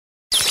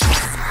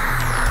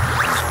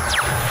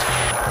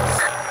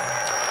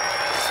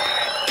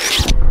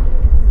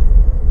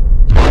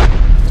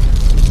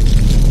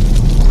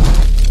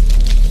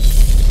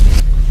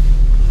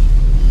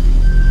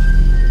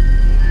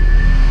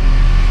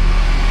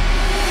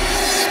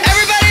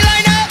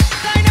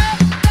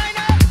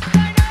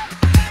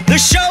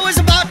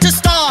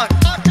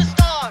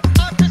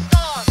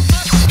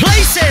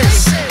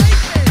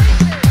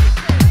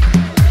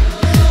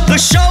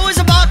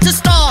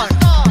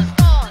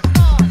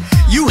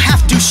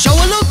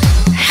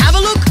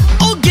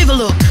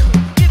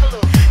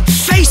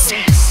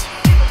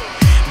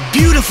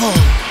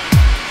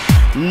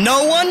beautiful.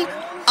 No one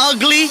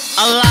ugly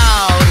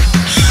allowed.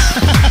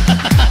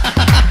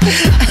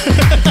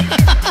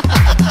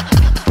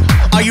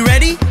 Are you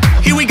ready?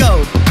 Here we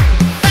go.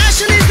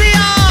 Fashion is the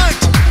art.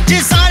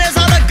 Designers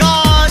are the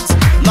gods.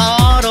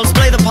 Models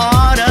play the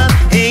part of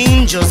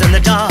angels in the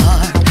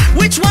dark.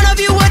 Which one of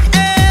you would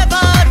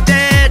ever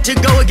dare to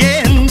go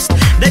against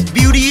that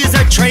beauty is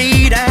a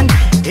trade and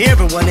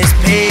everyone is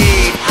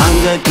paid?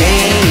 Hunger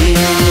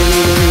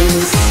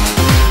Games.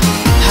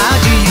 How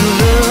do you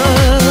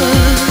look?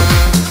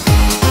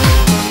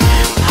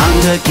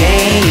 Hunger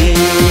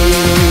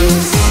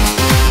Games.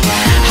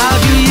 How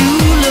do you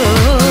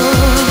look?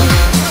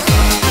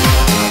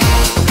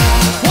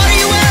 What are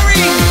you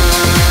wearing?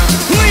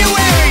 Who are you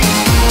wearing?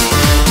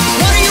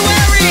 What are you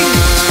wearing?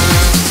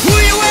 Who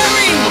are you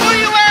wearing? Who are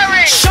you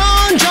wearing?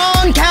 Sean,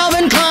 John,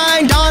 Calvin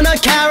Klein, Donna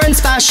Karen's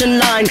fashion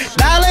line,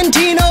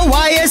 Valentino,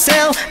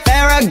 YSL,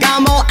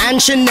 Ferragamo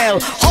and Chanel,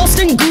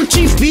 Halston,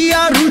 Gucci,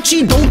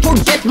 Fiorucci, don't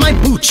forget my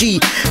Gucci,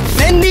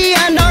 Fendi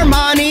and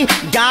Armani,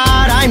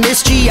 God I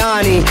miss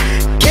Gianni,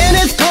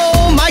 Kenneth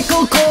Cole,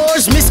 Michael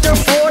Kors, Mr.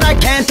 Ford I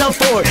can't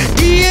afford,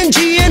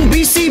 D&G and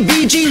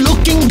BCBG,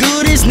 looking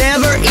good is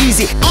never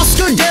easy,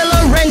 Oscar de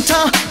la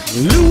Renta,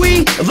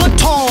 Louis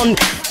Vuitton,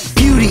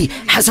 beauty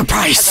has a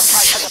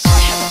price.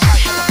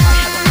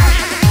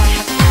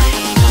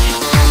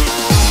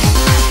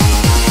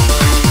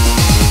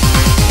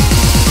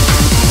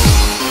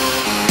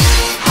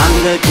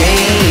 Hunger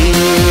Games.